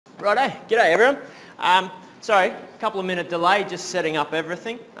Righto, g'day everyone. Sorry, a couple of minute delay just setting up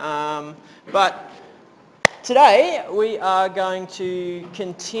everything. But today we are going to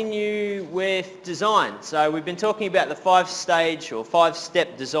continue with design. So we've been talking about the 5-stage or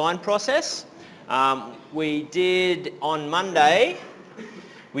 5-step design process. We did on Monday,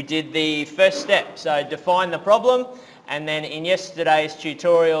 we did the first step, so define the problem. And then in yesterday's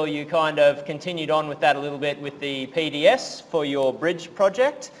tutorial you kind of continued on with that a little bit with the PDS for your bridge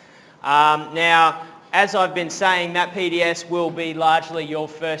project. Now, as I've been saying, that PDS will be largely your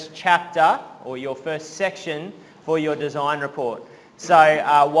first chapter or your first section for your design report. So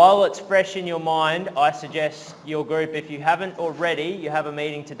while it's fresh in your mind, I suggest your group, if you haven't already, you have a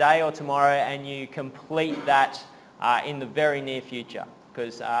meeting today or tomorrow and you complete that in the very near future.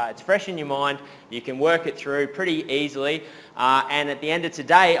 Because it's fresh in your mind, you can work it through pretty easily, and at the end of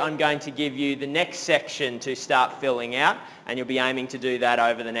today I'm going to give you the next section to start filling out, and you'll be aiming to do that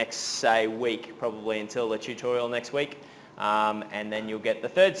over the next, say, week, probably until the tutorial next week, and then you'll get the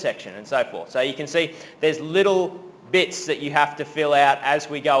third section and so forth. So you can see there's little bits that you have to fill out as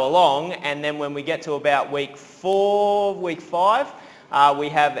we go along, and then when we get to about week 4, week 5, we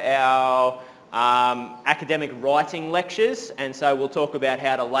have our academic writing lectures, and so we'll talk about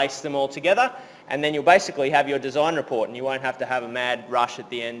how to lace them all together, and then you'll basically have your design report, and you won't have to have a mad rush at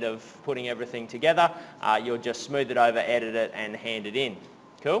the end of putting everything together. You'll just smooth it over, edit it and hand it in.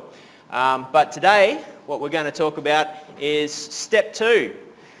 Cool? But today what we're going to talk about is step 2,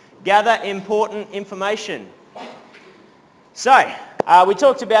 gather important information. So we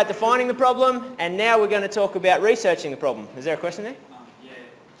talked about defining the problem, and now we're going to talk about researching the problem. Is there a question there?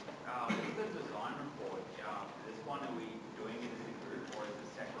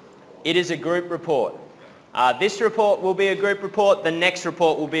 It is a group report. This report will be a group report. The next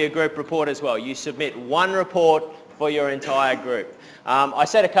report will be a group report as well. You submit one report for your entire group. I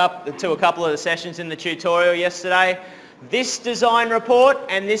said to a couple of the sessions in the tutorial yesterday, this design report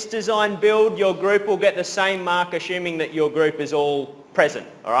and this design build, your group will get the same mark assuming that your group is all present.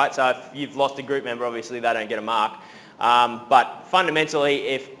 All right, so if you've lost a group member, obviously they don't get a mark. But fundamentally,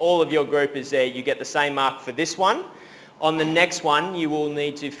 if all of your group is there, you get the same mark for this one. On the next one, you will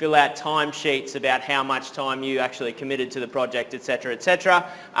need to fill out timesheets about how much time you actually committed to the project,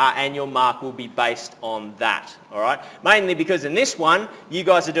 etc., and your mark will be based on that. All right. Mainly because in this one, you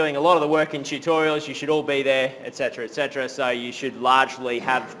guys are doing a lot of the work in tutorials. You should all be there, etc., so you should largely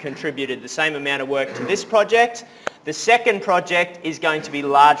have contributed the same amount of work to this project. The second project is going to be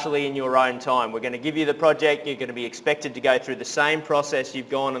largely in your own time. We're going to give you the project. You're going to be expected to go through the same process you've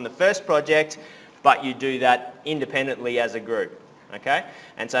gone on the first project, but you do that independently as a group, okay?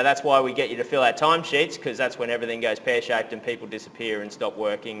 And so that's why we get you to fill out timesheets, because that's when everything goes pear-shaped and people disappear and stop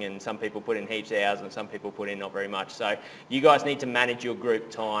working, and some people put in heaps of hours and some people put in not very much. So you guys need to manage your group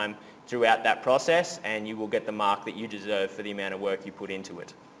time throughout that process, and you will get the mark that you deserve for the amount of work you put into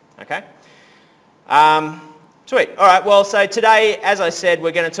it, okay? Sweet. All right, well, so today, as I said,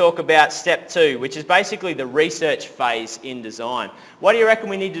 we're going to talk about step 2, which is basically the research phase in design. Why do you reckon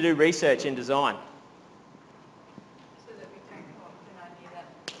we need to do research in design?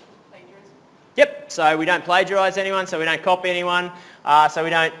 Yep, so we don't plagiarise anyone, so we don't copy anyone, so we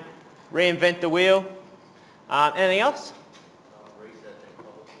don't reinvent the wheel. Anything else?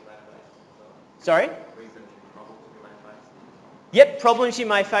 Sorry? Yep, problems you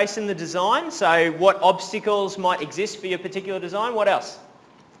may face in the design, so what obstacles might exist for your particular design. What else?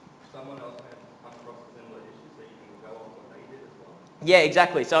 Someone else may come across similar issues that you can go on what they did as well. Yeah,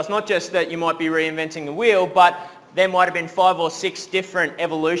 exactly. So it's not just that you might be reinventing the wheel, but there might have been 5 or 6 different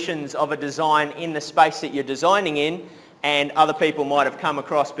evolutions of a design in the space that you're designing in, and other people might have come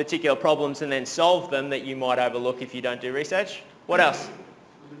across particular problems and then solved them that you might overlook if you don't do research. What else?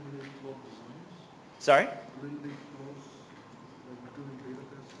 Sorry?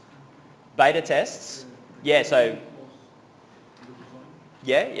 Beta tests? Yeah, so...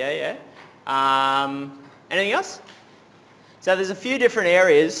 Yeah. Anything else? So there's a few different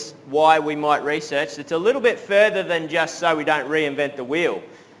areas why we might research. It's a little bit further than just so we don't reinvent the wheel.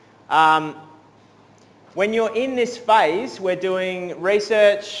 When you're in this phase, we're doing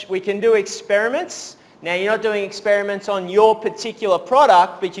research, we can do experiments. Now you're not doing experiments on your particular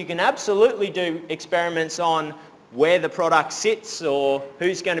product, but you can absolutely do experiments on where the product sits or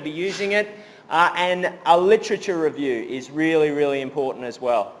who's going to be using it. And a literature review is really, really important as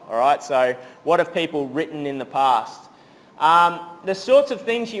well. All right, so what have people written in the past? The sorts of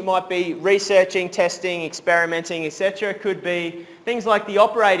things you might be researching, testing, experimenting, etc. could be things like the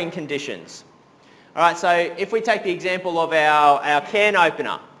operating conditions. All right, so if we take the example of our can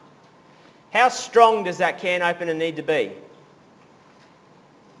opener, how strong does that can opener need to be?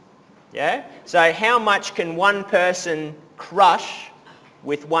 Yeah? So how much can one person crush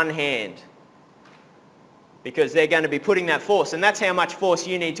with one hand? Because they're going to be putting that force, and that's how much force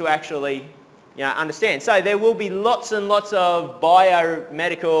you need to actually understand. So there will be lots and lots of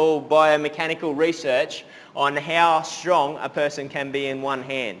biomedical, biomechanical research on how strong a person can be in one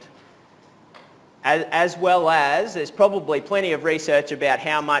hand. As well as there's probably plenty of research about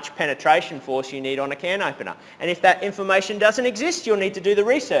how much penetration force you need on a can opener. And if that information doesn't exist, you'll need to do the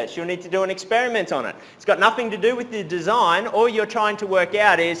research. You'll need to do an experiment on it. It's got nothing to do with the design. All you're trying to work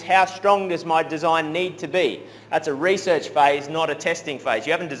out is how strong does my design need to be. That's a research phase, not a testing phase.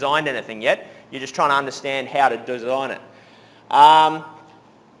 You haven't designed anything yet. You're just trying to understand how to design it.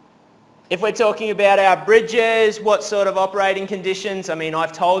 If we're talking about our bridges, what sort of operating conditions? I mean,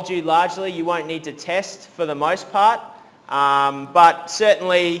 I've told you largely you won't need to test for the most part, but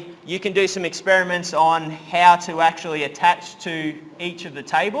certainly you can do some experiments on how to actually attach to each of the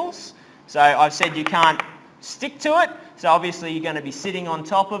tables. So I've said you can't stick to it, so obviously you're going to be sitting on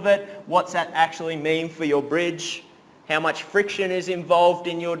top of it. What's that actually mean for your bridge? How much friction is involved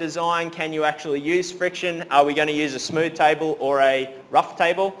in your design? Can you actually use friction? Are we going to use a smooth table or a rough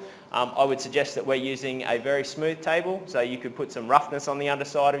table? I would suggest that we're using a very smooth table, so you could put some roughness on the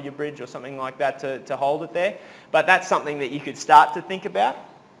underside of your bridge or something like that to hold it there. But that's something that you could start to think about.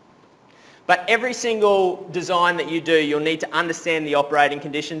 But every single design that you do, you'll need to understand the operating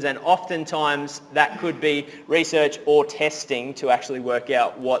conditions, and oftentimes that could be research or testing to actually work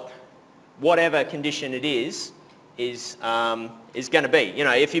out whatever condition it is going to be.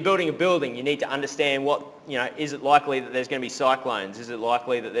 If you're building a building, you need to understand is it likely that there's going to be cyclones? Is it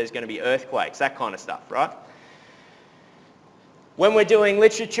likely that there's going to be earthquakes? That kind of stuff, right? When we're doing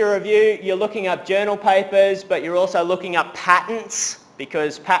literature review, you're looking up journal papers, but you're also looking up patents,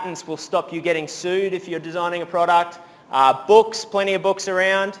 because patents will stop you getting sued if you're designing a product. Books, plenty of books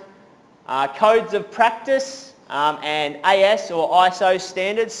around. Codes of practice and AS or ISO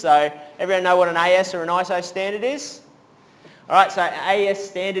standards. So everyone know what an AS or an ISO standard is? Alright, so AS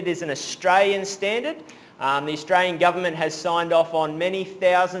standard is an Australian standard. The Australian government has signed off on many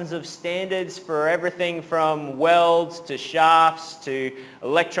thousands of standards for everything from welds to shafts to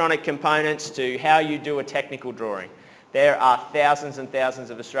electronic components to how you do a technical drawing. There are thousands and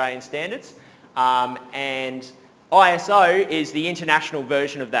thousands of Australian standards, and ISO is the international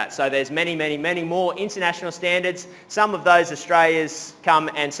version of that. So there's many, many, many more international standards. Some of those Australia's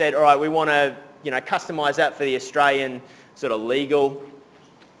come and said, all right, we want to customise that for the Australian sort of legal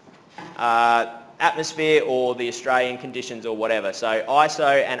atmosphere or the Australian conditions or whatever. So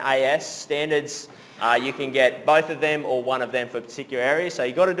ISO and AS standards, you can get both of them or one of them for particular areas. So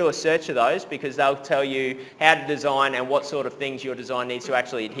you've got to do a search of those, because they'll tell you how to design and what sort of things your design needs to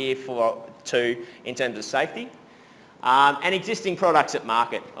actually adhere to in terms of safety. And existing products at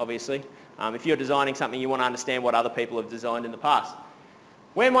market, obviously. If you're designing something, you want to understand what other people have designed in the past.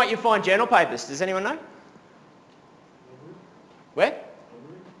 Where might you find journal papers? Does anyone know? Where?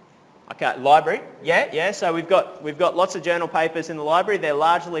 Okay, library. Yeah. So we've got lots of journal papers in the library. They're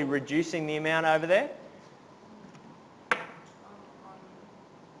largely reducing the amount over there.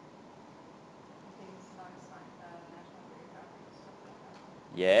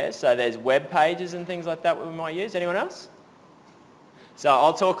 Yeah, so there's web pages and things like that we might use. Anyone else? So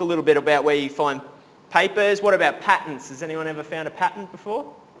I'll talk a little bit about where you find papers. What about patents? Has anyone ever found a patent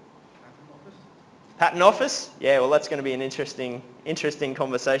before? Patent office? Yeah, well, that's going to be an interesting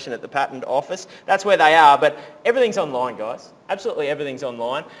conversation at the patent office. That's where they are, but everything's online, guys. Absolutely everything's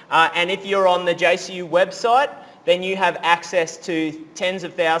online. And if you're on the JCU website, then you have access to tens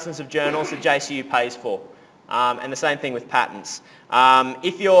of thousands of journals that JCU pays for. And the same thing with patents.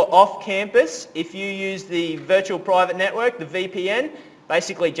 If you're off campus, if you use the virtual private network, the VPN,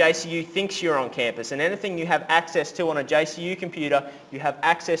 basically JCU thinks you're on campus, and anything you have access to on a JCU computer, you have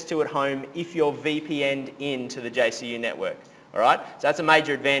access to at home if you're VPN'd into the JCU network. Alright? So that's a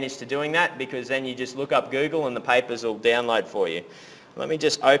major advantage to doing that, because then you just look up Google and the papers will download for you. Let me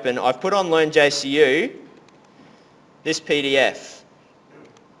just open, I've put on Learn JCU this PDF.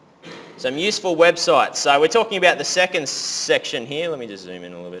 Some useful websites. So we're talking about the second section here. Let me just zoom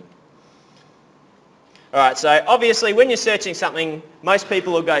in a little bit. Alright, so obviously when you're searching something, most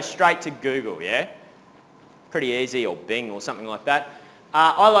people will go straight to Google, yeah? Pretty easy, or Bing or something like that.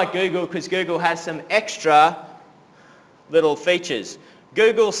 I like Google because Google has some extra little features.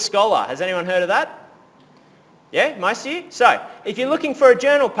 Google Scholar, has anyone heard of that? Yeah, most of you? So, if you're looking for a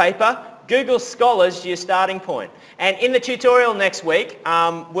journal paper, Google Scholar's your starting point. And in the tutorial next week,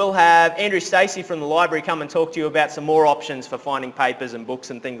 we'll have Andrew Stacey from the library come and talk to you about some more options for finding papers and books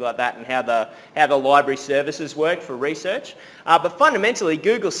and things like that, and how the library services work for research. But fundamentally,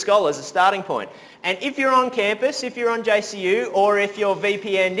 Google Scholar's a starting point. And if you're on campus, if you're on JCU, or if you're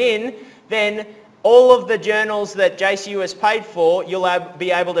VPN'd in, then all of the journals that JCU has paid for, you'll be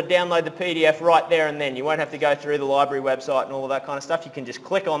able to download the PDF right there and then. You won't have to go through the library website and all of that kind of stuff. You can just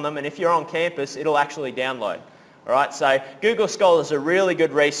click on them, and if you're on campus, it'll actually download. All right, so Google Scholar is a really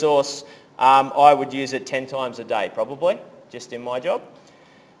good resource. I would use it 10 times a day, probably, just in my job.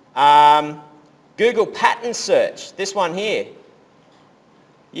 Google Pattern Search, this one here.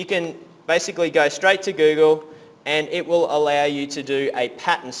 You can basically go straight to Google, and it will allow you to do a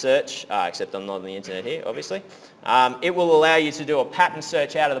pattern search, except I'm not on the internet here, obviously. It will allow you to do a pattern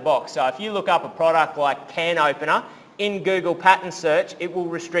search out of the box. So if you look up a product like can opener in Google Pattern Search, it will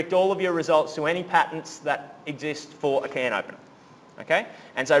restrict all of your results to any patents that exist for a can opener. Okay?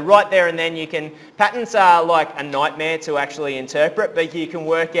 And so right there and then you can, patents are like a nightmare to actually interpret, but you can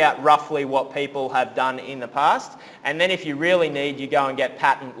work out roughly what people have done in the past. And then if you really need, you go and get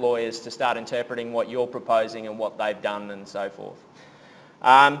patent lawyers to start interpreting what you're proposing and what they've done and so forth.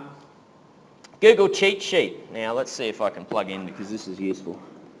 Google Cheat Sheet. Now let's see if I can plug in, because this is useful.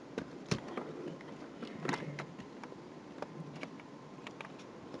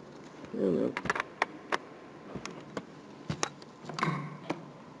 Oh, no.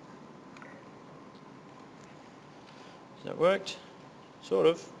 That worked, sort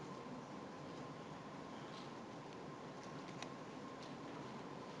of.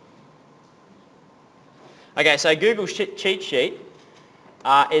 Okay, so Google Cheat Sheet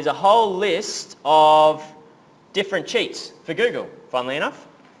is a whole list of different cheats for Google, funnily enough.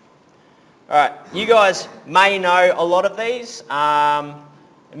 Alright, you guys may know a lot of these,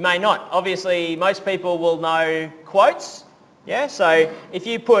 may not. Obviously, most people will know quotes. Yeah, so if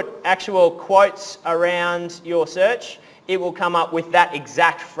you put actual quotes around your search, it will come up with that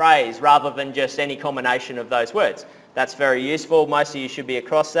exact phrase rather than just any combination of those words. That's very useful. Most of you should be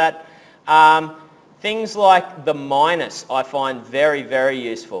across that. Things like the minus I find very, very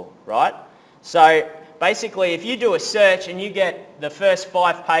useful, right? So basically, if you do a search and you get the first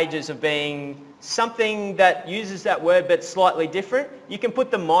 5 pages of being something that uses that word but slightly different, you can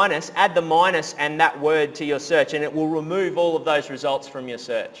put the minus, add the minus and that word to your search, and it will remove all of those results from your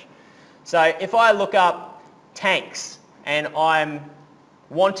search. So if I look up tanks and I'm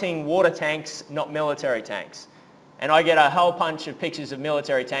wanting water tanks, not military tanks, and I get a whole bunch of pictures of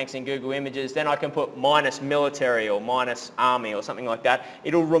military tanks in Google Images, then I can put minus military or minus army or something like that.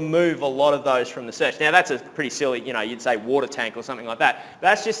 It'll remove a lot of those from the search. Now that's a pretty silly, you'd say water tank or something like that.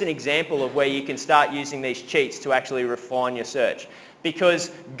 That's just an example of where you can start using these cheats to actually refine your search.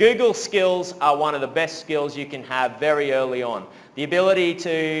 Because Google skills are one of the best skills you can have very early on. The ability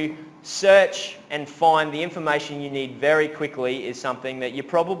to search and find the information you need very quickly is something that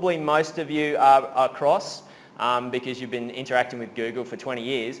probably most of you are across. Because you've been interacting with Google for 20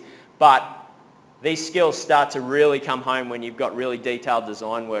 years, but these skills start to really come home when you've got really detailed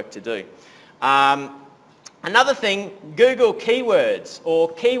design work to do. Another thing, Google keywords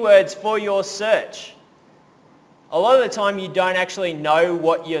or keywords for your search. A lot of the time you don't actually know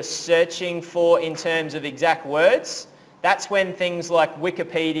what you're searching for in terms of exact words. That's when things like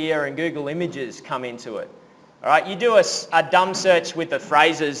Wikipedia and Google Images come into it. All right, you do a dumb search with the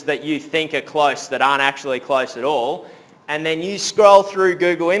phrases that you think are close that aren't actually close at all, and then you scroll through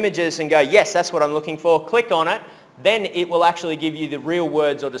Google Images and go, yes, that's what I'm looking for, click on it, then it will actually give you the real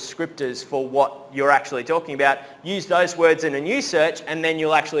words or descriptors for what you're actually talking about. Use those words in a new search, and then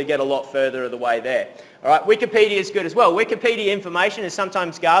you'll actually get a lot further of the way there. All right, Wikipedia is good as well. Wikipedia information is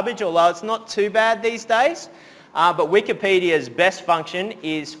sometimes garbage, although it's not too bad these days, but Wikipedia's best function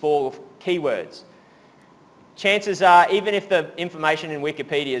is for keywords. Chances are, even if the information in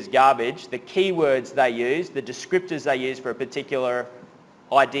Wikipedia is garbage, the keywords they use, the descriptors they use for a particular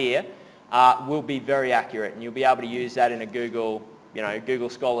idea will be very accurate, and you'll be able to use that in a Google, Google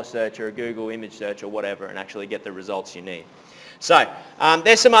Scholar search or a Google image search or whatever, and actually get the results you need. So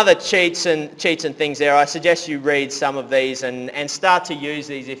there's some other cheats and things there. I suggest you read some of these and start to use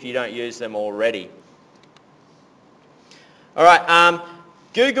these if you don't use them already. All right,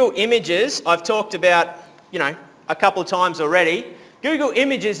 Google Images, I've talked about a couple of times already. Google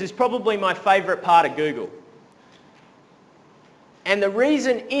Images is probably my favourite part of Google. And the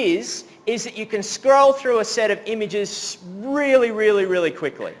reason is that you can scroll through a set of images really, really, really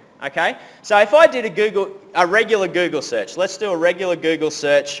quickly. Okay? So if I did a regular Google search, let's do a regular Google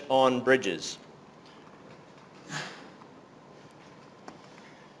search on bridges.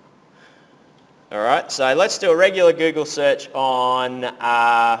 All right, so let's do a regular Google search on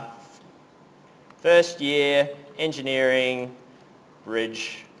first year engineering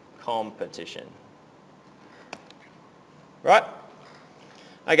bridge competition. Right?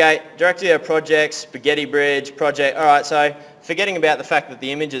 Okay, directly our projects, spaghetti bridge, project. All right, so forgetting about the fact that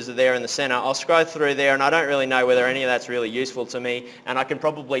the images are there in the center, I'll scroll through there and I don't really know whether any of that's really useful to me, and I can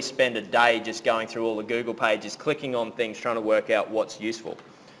probably spend a day just going through all the Google pages, clicking on things, trying to work out what's useful.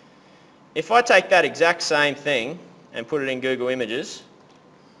 If I take that exact same thing and put it in Google Images,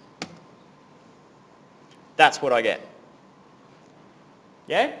 that's what I get.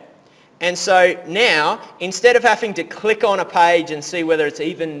 Yeah? And so now, instead of having to click on a page and see whether it's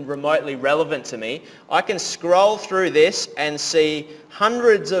even remotely relevant to me, I can scroll through this and see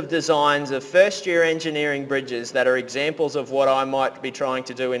hundreds of designs of first year engineering bridges that are examples of what I might be trying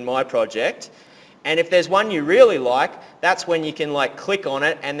to do in my project. And if there's one you really like, that's when you can click on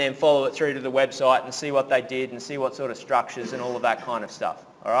it and then follow it through to the website and see what they did and see what sort of structures and all of that kind of stuff.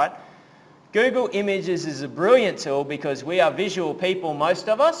 All right? Google Images is a brilliant tool because we are visual people, most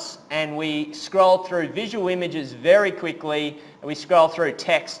of us, and we scroll through visual images very quickly, and we scroll through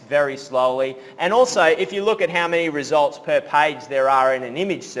text very slowly. And also, if you look at how many results per page there are in an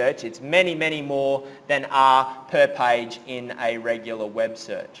image search, it's many, many more than are per page in a regular web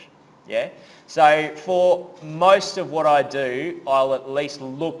search. Yeah? So for most of what I do, I'll at least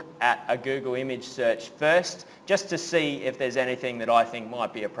look at a Google image search first, just to see if there's anything that I think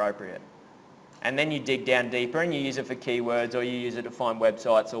might be appropriate. And then you dig down deeper and you use it for keywords or you use it to find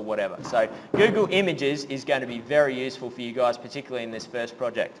websites or whatever. So Google Images is going to be very useful for you guys, particularly in this first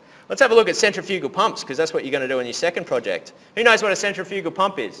project. Let's have a look at centrifugal pumps, because that's what you're going to do in your second project. Who knows what a centrifugal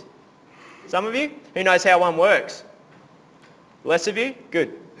pump is? Some of you? Who knows how one works? Less of you?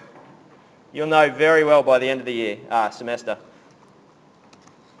 Good. You'll know very well by the end of the year, semester.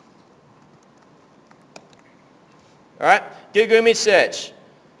 All right, Google image search.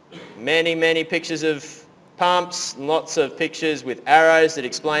 Many, many pictures of pumps, lots of pictures with arrows that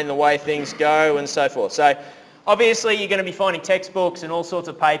explain the way things go and so forth. So obviously you're going to be finding textbooks and all sorts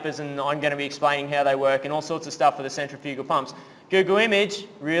of papers, and I'm going to be explaining how they work and all sorts of stuff for the centrifugal pumps. Google image,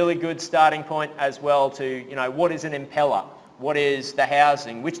 really good starting point as well to, what is an impeller? What is the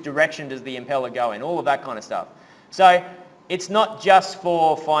housing? Which direction does the impeller go in? All of that kind of stuff. So it's not just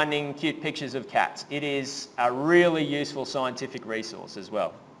for finding cute pictures of cats. It is a really useful scientific resource as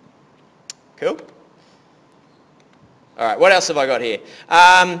well. Cool? All right, what else have I got here?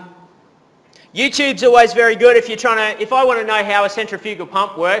 YouTube's always very good if I want to know how a centrifugal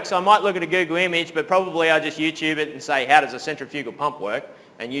pump works, I might look at a Google image, but probably I just YouTube it and say, how does a centrifugal pump work?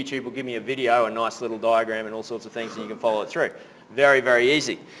 And YouTube will give me a video, a nice little diagram and all sorts of things, and you can follow it through. Very, very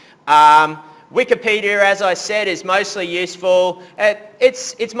easy. Wikipedia, as I said, is mostly useful.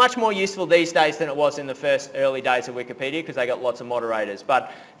 It's much more useful these days than it was in the first early days of Wikipedia, because they got lots of moderators.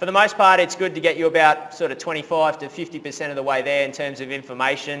 But for the most part, it's good to get you about sort of 25 to 50% of the way there in terms of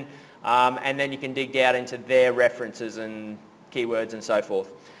information, and then you can dig down into their references and keywords and so forth.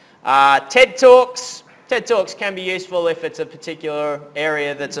 TED Talks. TED Talks can be useful if it's a particular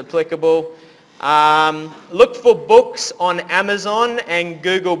area that's applicable. Look for books on Amazon and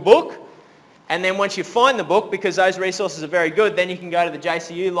Google Book. And then once you find the book, because those resources are very good, then you can go to the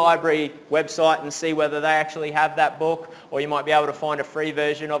JCU library website and see whether they actually have that book, or you might be able to find a free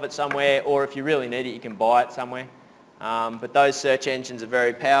version of it somewhere, or if you really need it, you can buy it somewhere. But those search engines are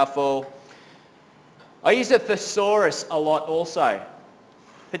very powerful. I use a thesaurus a lot also,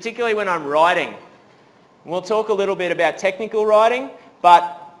 particularly when I'm writing. We'll talk a little bit about technical writing,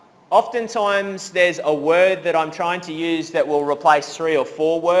 but oftentimes there's a word that I'm trying to use that will replace 3 or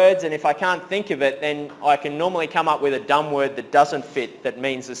 4 words, and if I can't think of it, then I can normally come up with a dumb word that doesn't fit that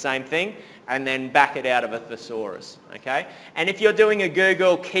means the same thing, and then back it out of a thesaurus, okay? And if you're doing a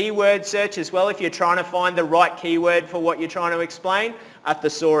Google keyword search as well, if you're trying to find the right keyword for what you're trying to explain, a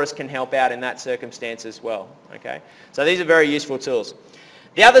thesaurus can help out in that circumstance as well, okay? So these are very useful tools.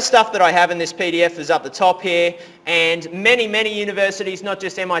 The other stuff that I have in this PDF is up the top here, and many, many universities, not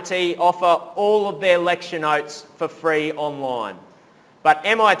just MIT, offer all of their lecture notes for free online. But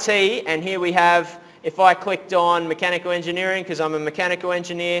MIT, and here we have, if I clicked on mechanical engineering, because I'm a mechanical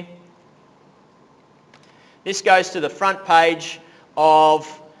engineer, this goes to the front page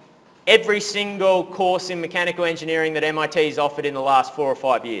of every single course in mechanical engineering that MIT has offered in the last 4 or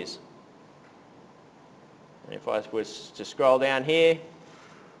 5 years. And if I was to scroll down here,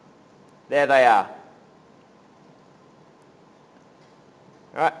 there they are.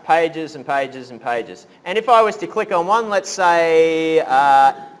 All right, pages and pages and pages. And if I was to click on one, let's say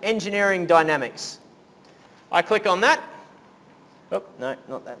engineering dynamics. I click on that. Oh, no,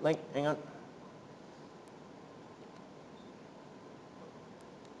 not that link. Hang on.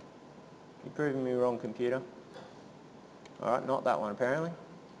 You're proving me wrong, computer. All right, not that one apparently.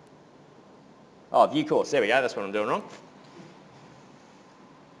 Oh, view course, there we go, that's what I'm doing wrong.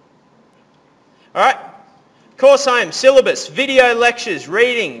 All right, course home, syllabus, video lectures,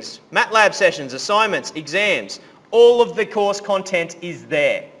 readings, MATLAB sessions, assignments, exams. All of the course content is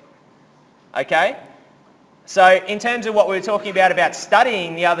there. Okay? So in terms of what we were talking about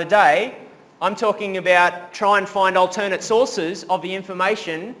studying the other day, I'm talking about try and find alternate sources of the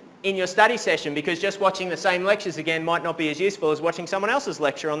information in your study session, because just watching the same lectures again might not be as useful as watching someone else's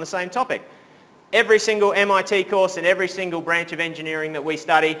lecture on the same topic. Every single MIT course and every single branch of engineering that we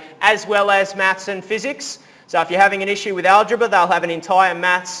study, as well as maths and physics. So if you're having an issue with algebra, they'll have an entire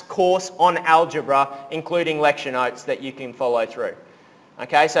maths course on algebra, including lecture notes that you can follow through.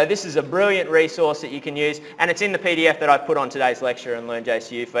 Okay, so this is a brilliant resource that you can use, and it's in the PDF that I've put on today's lecture and Learn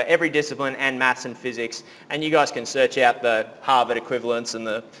JCU for every discipline and maths and physics, and you guys can search out the Harvard equivalents and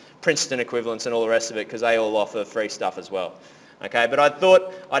the Princeton equivalents and all the rest of it, because they all offer free stuff as well. Okay, but I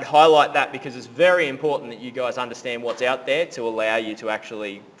thought I'd highlight that because it's very important that you guys understand what's out there to allow you to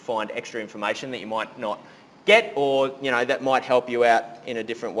actually find extra information that you might not get, or that might help you out in a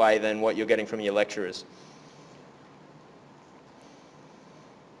different way than what you're getting from your lecturers.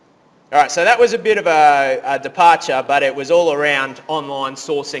 All right, so that was a bit of a departure, but it was all around online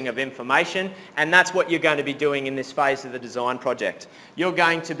sourcing of information, and that's what you're going to be doing in this phase of the design project. You're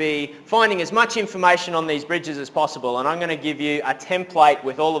going to be finding as much information on these bridges as possible, and I'm going to give you a template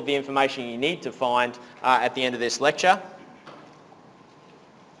with all of the information you need to find at the end of this lecture.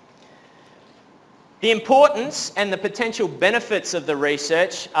 The importance and the potential benefits of the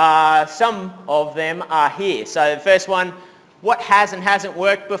research, some of them are here. So the first one, what has and hasn't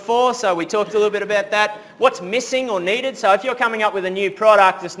worked before, so we talked a little bit about that. What's missing or needed, so if you're coming up with a new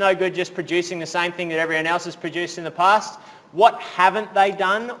product, it's no good just producing the same thing that everyone else has produced in the past. What haven't they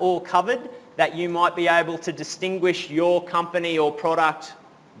done or covered that you might be able to distinguish your company or product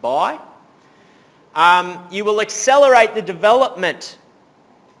by? You will accelerate the development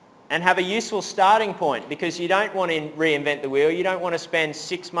and have a useful starting point, because you don't want to reinvent the wheel. You don't want to spend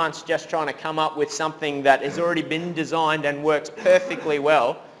 6 months just trying to come up with something that has already been designed and works perfectly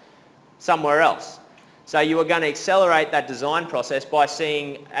well somewhere else. So you are going to accelerate that design process by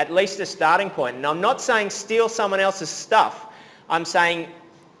seeing at least a starting point. And I'm not saying steal someone else's stuff. I'm saying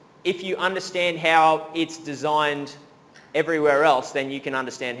if you understand how it's designed everywhere else, then you can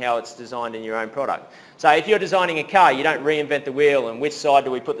understand how it's designed in your own product. So if you're designing a car, you don't reinvent the wheel, and which side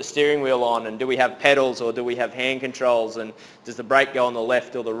do we put the steering wheel on, and do we have pedals or do we have hand controls, and does the brake go on the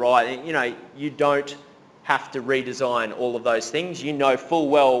left or the right? You don't have to redesign all of those things. You know full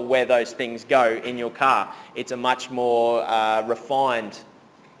well where those things go in your car. It's a much more refined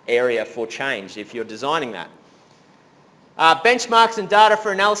area for change if you're designing that. Benchmarks and data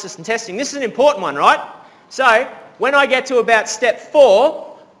for analysis and testing. This is an important one, right? So when I get to about step 4,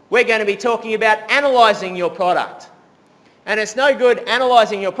 we're going to be talking about analysing your product. And it's no good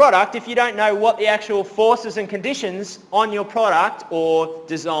analysing your product if you don't know what the actual forces and conditions on your product or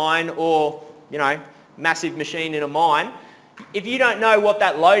design or, massive machine in a mine. If you don't know what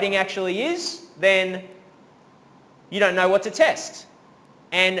that loading actually is, then you don't know what to test.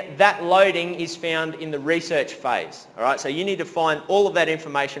 And that loading is found in the research phase. All right, so you need to find all of that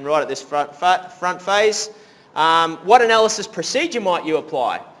information right at this front phase. What analysis procedure might you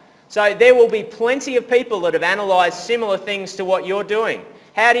apply? So there will be plenty of people that have analysed similar things to what you're doing.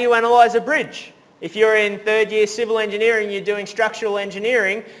 How do you analyse a bridge? If you're in 3rd year civil engineering, you're doing structural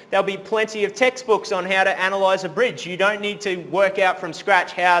engineering, there'll be plenty of textbooks on how to analyse a bridge. You don't need to work out from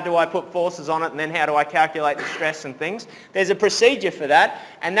scratch, how do I put forces on it and then how do I calculate the stress and things. There's a procedure for that,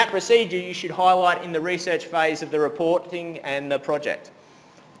 and that procedure you should highlight in the research phase of the reporting and the project.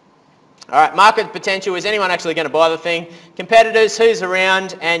 All right, market potential, is anyone actually going to buy the thing? Competitors, who's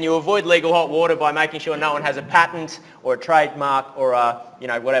around? And you avoid legal hot water by making sure no one has a patent or a trademark or a,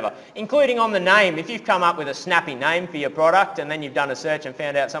 whatever. Including on the name. If you've come up with a snappy name for your product and then you've done a search and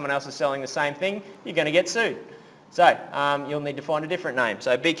found out someone else is selling the same thing, you're going to get sued. So you'll need to find a different name.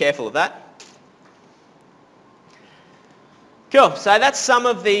 So be careful of that. Cool, so that's some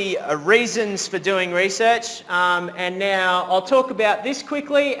of the reasons for doing research, and now I'll talk about this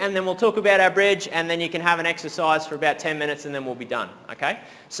quickly and then we'll talk about our bridge, and then you can have an exercise for about 10 minutes and then we'll be done, okay?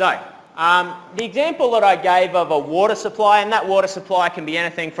 So, the example that I gave of a water supply, and that water supply can be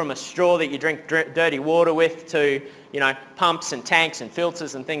anything from a straw that you drink dirty water with to, pumps and tanks and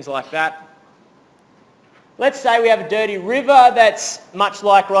filters and things like that. Let's say we have a dirty river that's much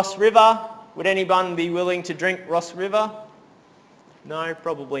like Ross River. Would anyone be willing to drink Ross River? No,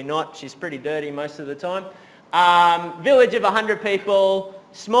 probably not. She's pretty dirty most of the time. Village of 100 people,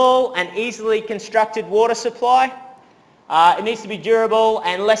 small and easily constructed water supply. It needs to be durable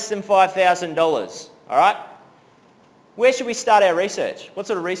and less than $5,000. All right? Where should we start our research? What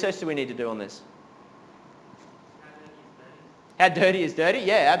sort of research do we need to do on this? How dirty is dirty?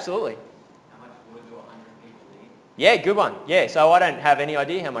 Yeah, absolutely. How much water do 100 people need? Yeah, good one. Yeah, so I don't have any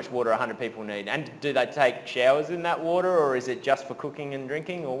idea how much water 100 people need. And do they take showers in that water, or is it just for cooking and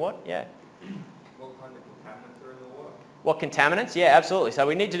drinking, or what? Yeah. What kind of contaminants are in the water? What contaminants? Yeah, absolutely. So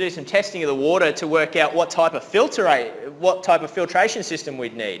we need to do some testing of the water to work out what type of filtration system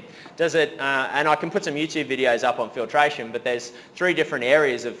we'd need. Does it? And I can put some YouTube videos up on filtration, but there's 3 different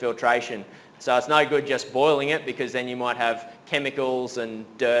areas of filtration. So it's no good just boiling it, because then you might have chemicals and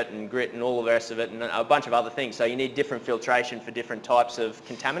dirt and grit and all the rest of it and a bunch of other things. So you need different filtration for different types of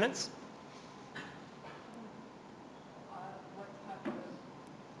contaminants. What type of,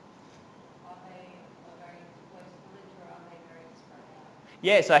 are they a very close village, or are they very spread out?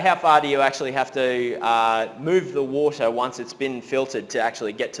 Yeah, so how far do you actually have to move the water once it's been filtered to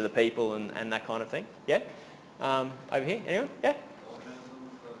actually get to the people and that kind of thing? Yeah? Over here, anyone? Yeah?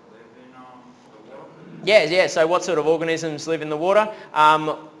 Yeah, so what sort of organisms live in the water?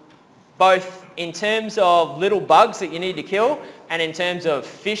 Both in terms of little bugs that you need to kill, and in terms of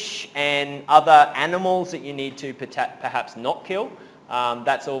fish and other animals that you need to perhaps not kill.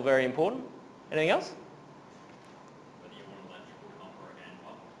 That's all very important. Anything else?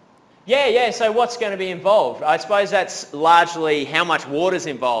 Yeah, so what's going to be involved? I suppose that's largely how much water's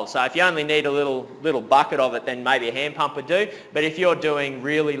involved. So if you only need a little bucket of it, then maybe a hand pump would do. But if you're doing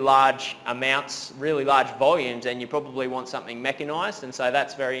really large amounts, really large volumes, then you probably want something mechanised, and so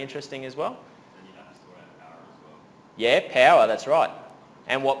that's very interesting as well. And you have to sort out power as well. Yeah, power, that's right.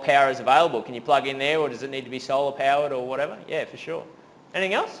 And what power is available? Can you plug in there, or does it need to be solar powered or whatever? Yeah, for sure.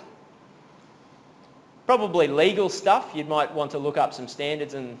 Anything else? Probably legal stuff. You might want to look up some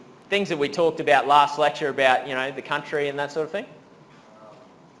standards and things that we talked about last lecture about, you know, the country and that sort of thing.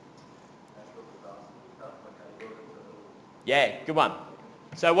 Yeah, good one.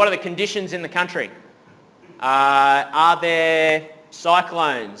 So what are the conditions in the country? Are there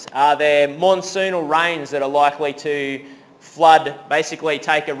cyclones? Are there monsoonal rains that are likely to flood, basically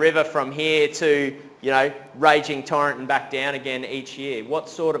take a river from here to, you know, raging torrent and back down again each year? What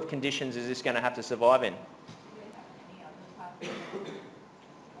sort of conditions is this going to have to survive in?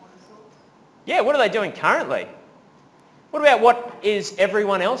 Yeah, what are they doing currently? What about what is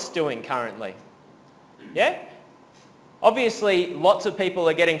everyone else doing currently? Yeah? Obviously, lots of people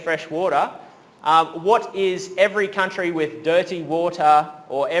are getting fresh water. What is every country with dirty water,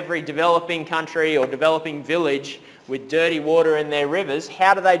 or every developing country or developing village with dirty water in their rivers,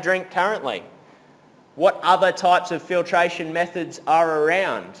 how do they drink currently? What other types of filtration methods are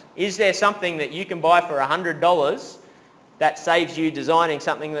around? Is there something that you can buy for $100 that saves you designing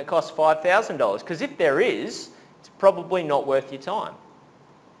something that costs $5,000? Because if there is, it's probably not worth your time.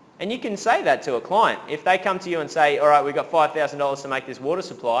 And you can say that to a client. If they come to you and say, all right, we've got $5,000 to make this water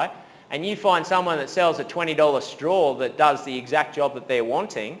supply, and you find someone that sells a $20 straw that does the exact job that they're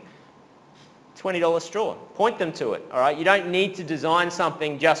wanting, $20 straw. Point them to it, all right? You don't need to design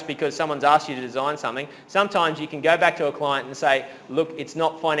something just because someone's asked you to design something. Sometimes you can go back to a client and say, look, it's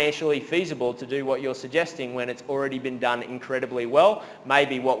not financially feasible to do what you're suggesting when it's already been done incredibly well.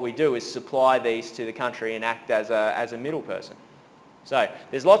 Maybe what we do is supply these to the country and act as a middle person. So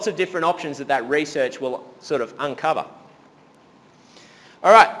there's lots of different options that research will sort of uncover.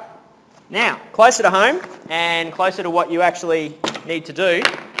 All right, now closer to home and closer to what you actually need to do.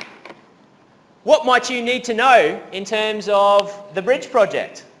 What might you need to know in terms of the bridge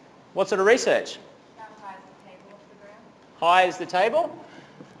project? What sort of research? How high is the table off the ground? High is the table?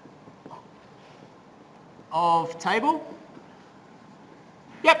 Of table?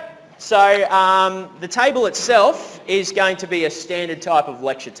 Yep. So the table itself is going to be a standard type of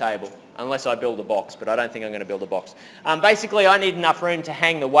lecture table, unless I build a box, but I don't think I'm going to build a box. Basically, I need enough room to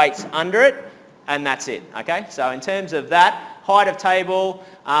hang the weights under it, and that's it. Okay. So in terms of that, height of table,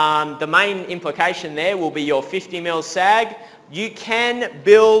 the main implication there will be your 50mm sag. You can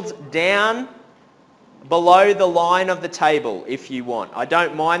build down below the line of the table if you want. I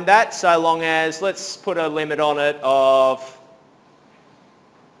don't mind that, so long as, let's put a limit on it of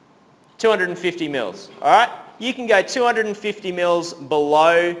 250 mils. All right, you can go 250 mils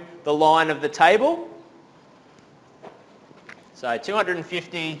below the line of the table. So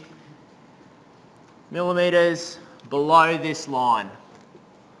 250 millimeters below this line.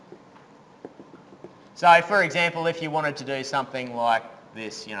 So for example, if you wanted to do something like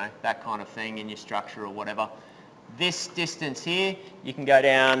this, you know, that kind of thing in your structure or whatever, this distance here, you can go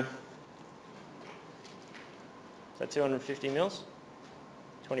down, so 250 mils.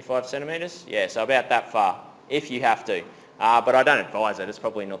 25 centimetres? Yeah, so about that far, if you have to. But I don't advise it, it's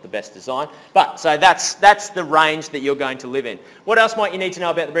probably not the best design. But, so that's the range that you're going to live in. What else might you need to know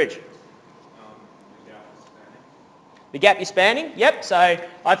about the bridge? The gap you're spanning? Yep, so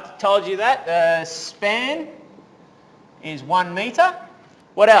I've told you that. The span is 1 metre.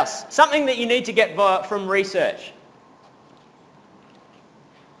 What else? Something that you need to get from research.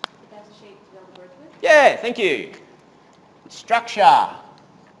 That's a shape to build a bridge with? Yeah, thank you. Structure.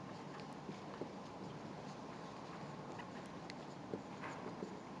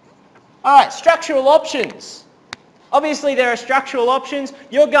 Alright, structural options. Obviously there are structural options.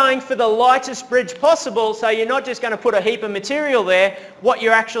 You're going for the lightest bridge possible, so you're not just going to put a heap of material there. What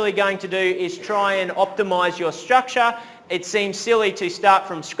you're actually going to do is try and optimise your structure. It seems silly to start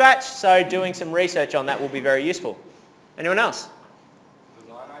from scratch, so doing some research on that will be very useful. Anyone else?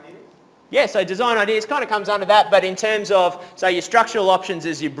 Design ideas? Yeah, so design ideas kind of comes under that, but in terms of, so your structural options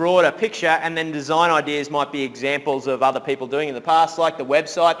is your broader picture, and then design ideas might be examples of other people doing in the past, like the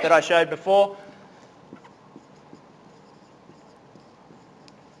website that I showed before.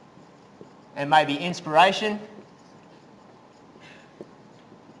 And maybe inspiration.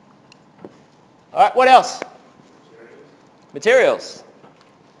 All right, what else? Materials.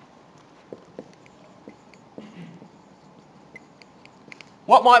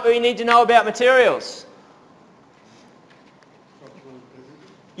 What might we need to know about materials?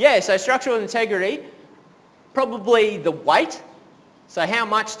 Yeah, so structural integrity, probably the weight. So how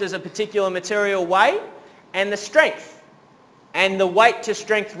much does a particular material weigh? And the strength. And the weight to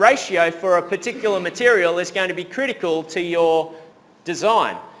strength ratio for a particular material is going to be critical to your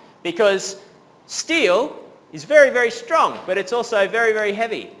design, because steel is very, very strong, but it's also very, very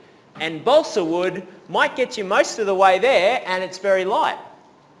heavy. And balsa wood might get you most of the way there, and it's very light.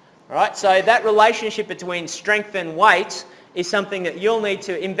 All right, so that relationship between strength and weight is something that you'll need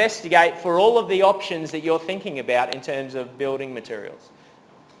to investigate for all of the options that you're thinking about in terms of building materials.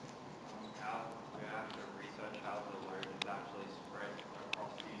 How we have to research how the load is actually spread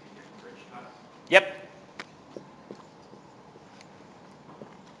across using different bridge types. Yep.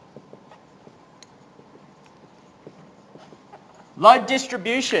 Load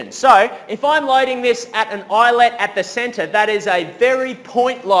distribution. So if I'm loading this at an eyelet at the centre, that is a very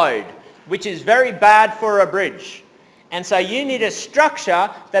point load, which is very bad for a bridge. And so you need a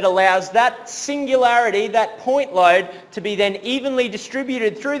structure that allows that singularity, that point load, to be then evenly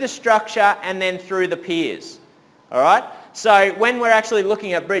distributed through the structure and then through the piers. All right? So when we're actually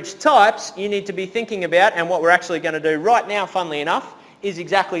looking at bridge types, you need to be thinking about, and what we're actually going to do right now, funnily enough, is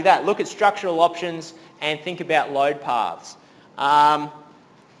exactly that. Look at structural options and think about load paths.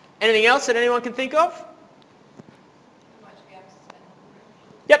 Anything else that anyone can think of? How much we have to spend on the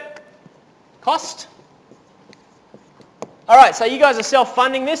bridge? Yep. Cost. All right, so you guys are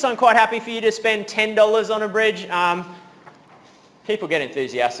self-funding this. I'm quite happy for you to spend $10 on a bridge. People get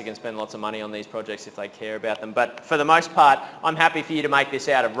enthusiastic and spend lots of money on these projects if they care about them. But for the most part, I'm happy for you to make this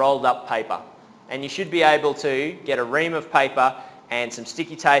out of rolled up paper. And you should be able to get a ream of paper and some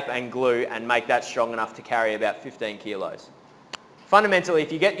sticky tape and glue and make that strong enough to carry about 15 kilos. Fundamentally,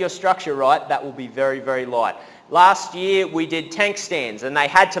 if you get your structure right, that will be very, very light. Last year we did tank stands and they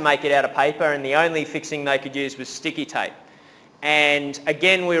had to make it out of paper, and the only fixing they could use was sticky tape. And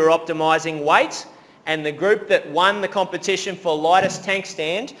again, we were optimising weight, and the group that won the competition for lightest tank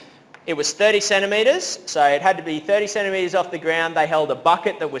stand, it was 30 centimetres, so it had to be 30 centimetres off the ground. They held a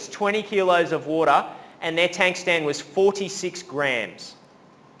bucket that was 20 kilos of water, and their tank stand was 46 grams.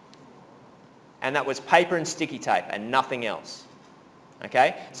 And that was paper and sticky tape and nothing else.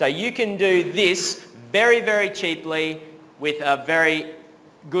 Okay, so you can do this very, very cheaply with a very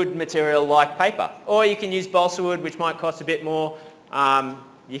good material like paper. Or you can use balsa wood, which might cost a bit more.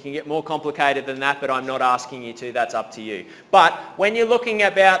 You can get more complicated than that, but I'm not asking you to. That's up to you. But when you're looking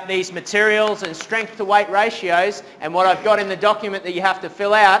about these materials and strength to weight ratios, and what I've got in the document that you have to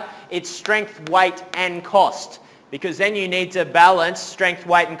fill out, it's strength, weight and cost. Because then you need to balance strength,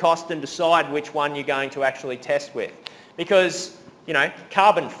 weight and cost and decide which one you're going to actually test with. Because, you know,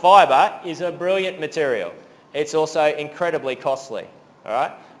 carbon fibre is a brilliant material. It's also incredibly costly. All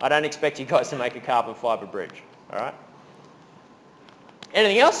right? I don't expect you guys to make a carbon fibre bridge. All right?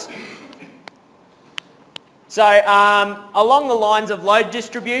 Anything else? So along the lines of load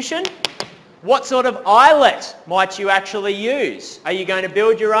distribution, what sort of eyelet might you actually use? Are you going to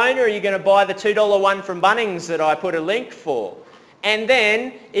build your own, or are you going to buy the $2 one from Bunnings that I put a link for? And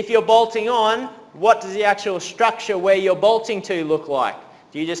then if you're bolting on, what does the actual structure where you're bolting to look like?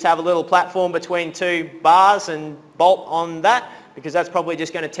 Do you just have a little platform between two bars and bolt on that? Because that's probably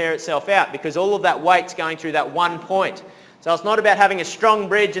just going to tear itself out, because all of that weight's going through that one point. So it's not about having a strong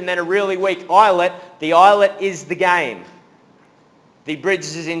bridge and then a really weak eyelet. The eyelet is the game. The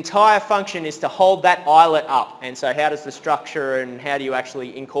bridge's entire function is to hold that eyelet up. And so how does the structure and how do you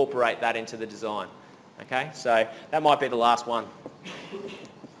actually incorporate that into the design? Okay, so that might be the last one.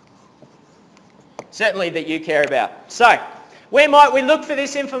 Certainly that you care about. So, where might we look for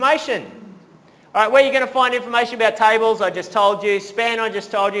this information? All right, where are you going to find information about tables? I just told you. Span, I just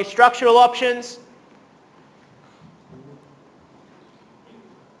told you. Structural options.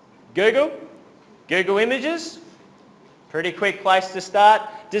 Google. Google Images. Pretty quick place to start.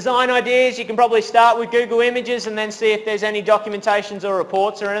 Design ideas, you can probably start with Google Images and then see if there's any documentations or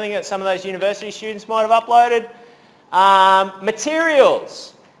reports or anything that some of those university students might have uploaded.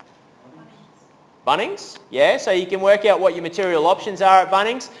 Materials. Bunnings, yeah, so you can work out what your material options are at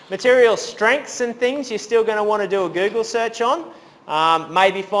Bunnings. Material strengths and things you're still going to want to do a Google search on.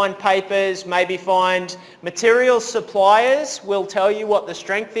 Maybe find papers, maybe find material suppliers will tell you what the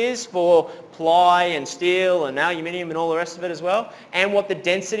strength is for ply and steel and aluminium and all the rest of it as well, and what the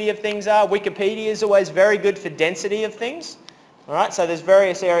density of things are. Wikipedia is always very good for density of things. All right, so there's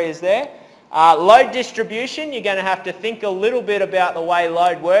various areas there. Load distribution, you're going to have to think a little bit about the way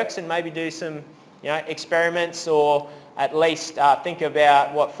load works and maybe do some experiments, or at least think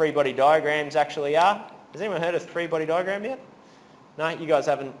about what free body diagrams actually are. Has anyone heard of free body diagram yet? No, you guys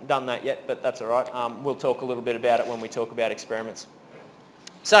haven't done that yet, but that's all right. We'll talk a little bit about it when we talk about experiments.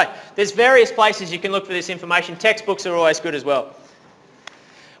 So there's various places you can look for this information. Textbooks are always good as well.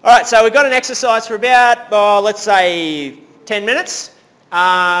 All right, so we've got an exercise for about, let's say, 10 minutes.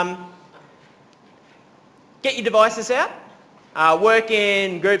 Get your devices out. Work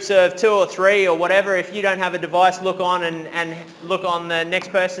in groups of 2 or 3 or whatever. If you don't have a device, look on and look on the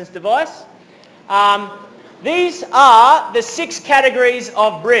next person's device. These are the 6 categories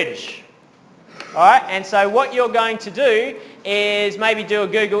of bridge. All right, and so what you're going to do is maybe do a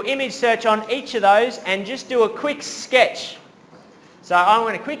Google image search on each of those and just do a quick sketch. So I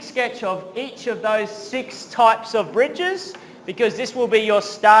want a quick sketch of each of those 6 types of bridges, because this will be your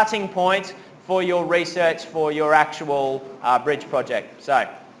starting point for your research for your actual bridge project. So,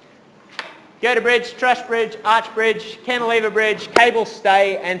 girder bridge, truss bridge, arch bridge, cantilever bridge, cable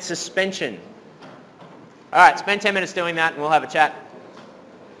stay and suspension. Alright, spend 10 minutes doing that and we'll have a chat.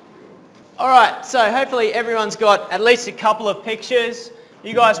 Alright, so hopefully everyone's got at least a couple of pictures.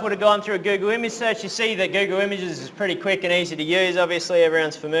 You guys would have gone through a Google image search. You see that Google Images is pretty quick and easy to use. Obviously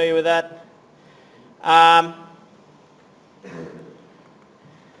everyone's familiar with that.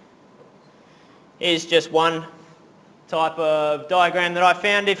 Here's just one type of diagram that I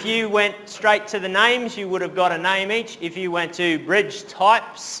found. If you went straight to the names, you would have got a name each. If you went to bridge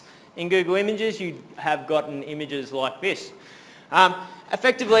types in Google Images, you'd have gotten images like this.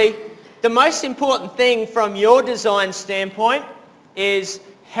 Effectively, the most important thing from your design standpoint is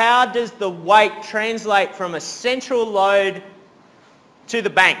how does the weight translate from a central load to the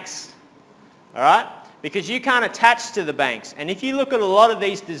banks? All right? Because you can't attach to the banks. And if you look at a lot of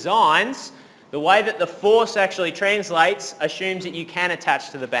these designs, the way that the force actually translates assumes that you can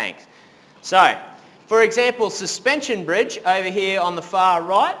attach to the banks. So, for example, suspension bridge over here on the far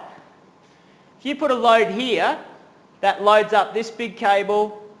right, if you put a load here, that loads up this big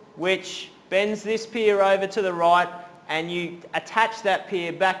cable which bends this pier over to the right, and you attach that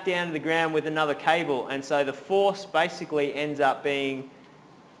pier back down to the ground with another cable, and so the force basically ends up being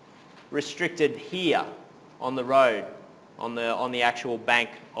restricted here on the road, on the actual bank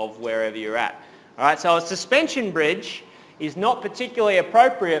of wherever you're at. Alright, so a suspension bridge is not particularly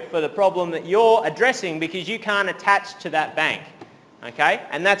appropriate for the problem that you're addressing because you can't attach to that bank. Okay,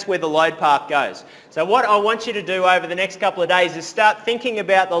 and that's where the load path goes. So what I want you to do over the next couple of days is start thinking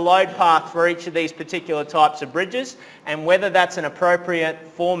about the load path for each of these particular types of bridges and whether that's an appropriate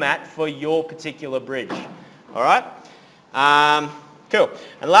format for your particular bridge. Alright, cool.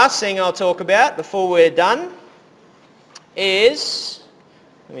 And last thing I'll talk about before we're done is,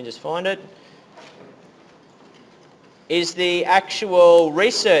 let me just find it, is the actual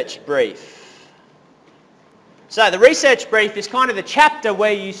research brief. So the research brief is kind of the chapter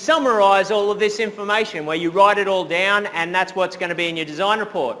where you summarise all of this information, where you write it all down, and that's what's going to be in your design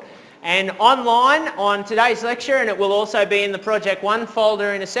report. And online on today's lecture, and it will also be in the Project 1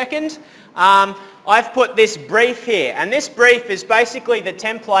 folder in a second, I've put this brief here. And this brief is basically the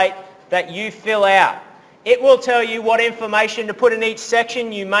template that you fill out. It will tell you what information to put in each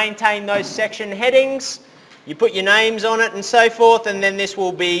section. You maintain those section headings, you put your names on it and so forth, and then this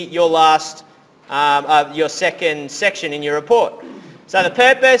will be your last your second section in your report. So the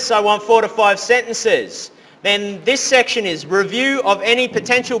purpose, I want 4 to 5 sentences. Then this section is review of any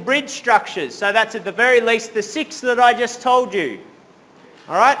potential bridge structures. So that's at the very least the 6 that I just told you.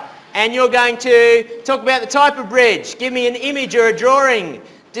 All right? And you're going to talk about the type of bridge, give me an image or a drawing,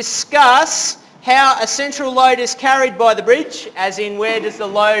 discuss how a central load is carried by the bridge, as in where does the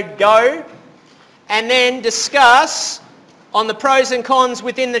load go, and then discuss on the pros and cons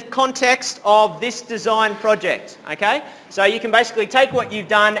within the context of this design project. Okay? So you can basically take what you've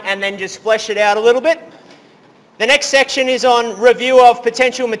done and then just flesh it out a little bit. The next section is on review of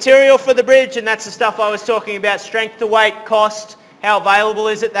potential material for the bridge, and that's the stuff I was talking about, strength to weight, cost, how available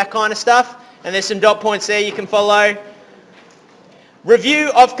is it, that kind of stuff. And there's some dot points there you can follow. Review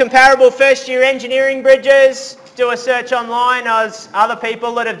of comparable first year engineering bridges. Do a search online as other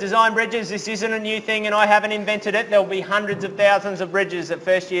people that have designed bridges. This isn't a new thing and I haven't invented it. There'll be hundreds of thousands of bridges that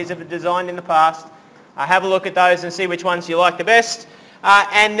first years have designed in the past. Have a look at those and see which ones you like the best.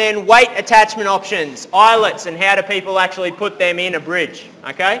 And then weight attachment options, eyelets, and how do people actually put them in a bridge.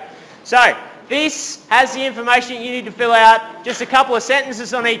 Okay? So this has the information you need to fill out, just a couple of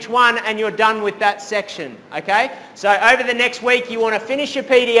sentences on each one, and you're done with that section. Okay? So over the next week you want to finish your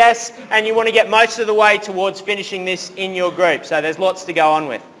PDS and you want to get most of the way towards finishing this in your group. So there's lots to go on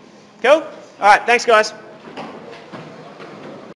with. Cool? Alright, thanks guys.